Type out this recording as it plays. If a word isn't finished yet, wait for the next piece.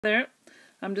There,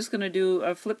 I'm just going to do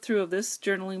a flip through of this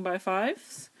Journaling by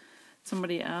 5's.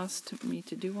 Somebody asked me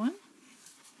to do one.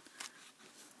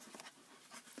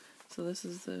 So this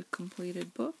is the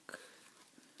completed book.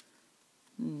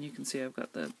 And you can see I've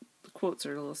got the quotes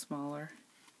are a little smaller.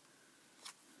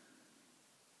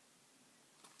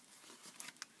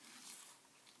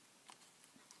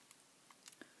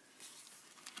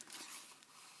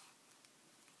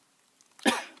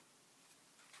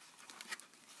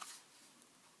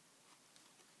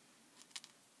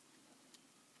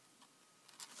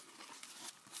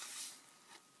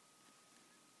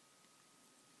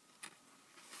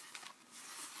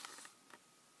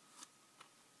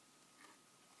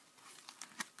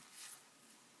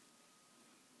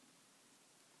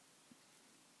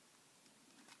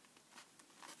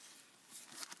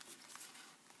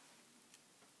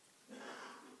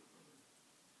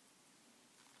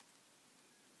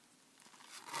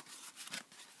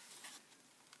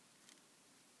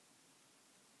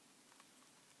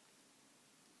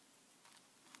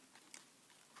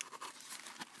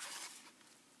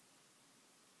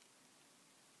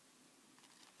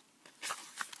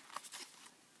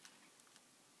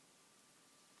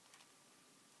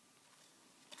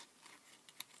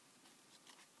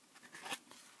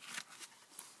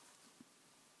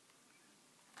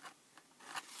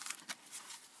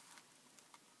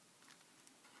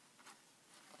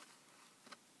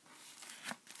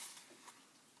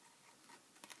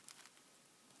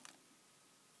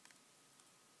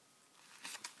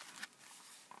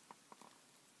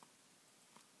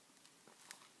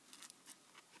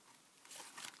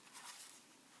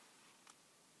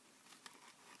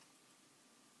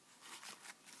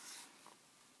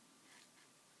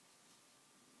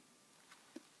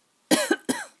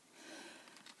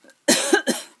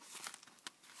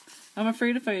 I'm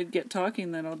afraid if I get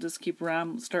talking, then I'll just keep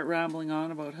start rambling on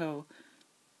about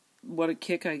what a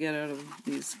kick I get out of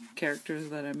these characters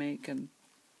that I make, and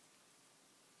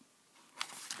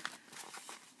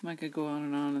I could go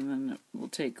on, and then it will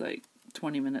take like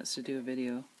 20 minutes to do a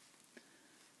video.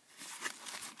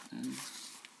 And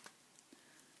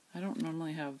I don't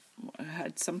normally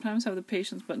I sometimes have the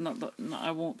patience, but I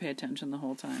won't pay attention the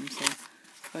whole time. So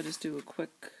if I just do a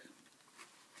quick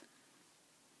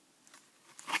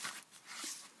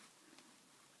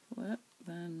flip,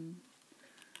 then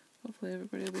hopefully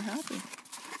everybody will be happy.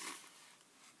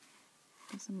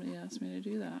 Somebody asked me to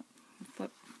do that.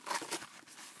 Flip.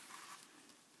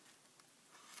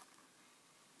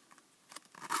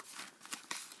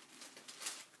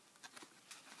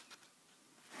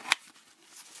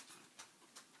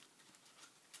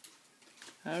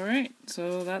 Alright,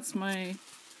 so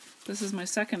this is my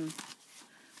second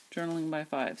Journaling by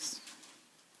 5's.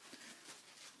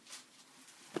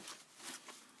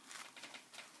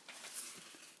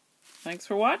 Thanks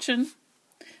for watching.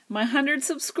 My 100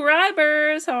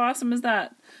 subscribers! How awesome is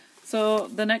that? So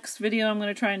the next video I'm going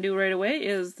to try and do right away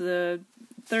is the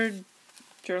third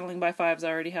Journaling by 5's.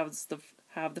 I already have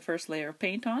the first layer of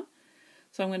paint on.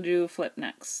 So I'm going to do a flip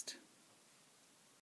next.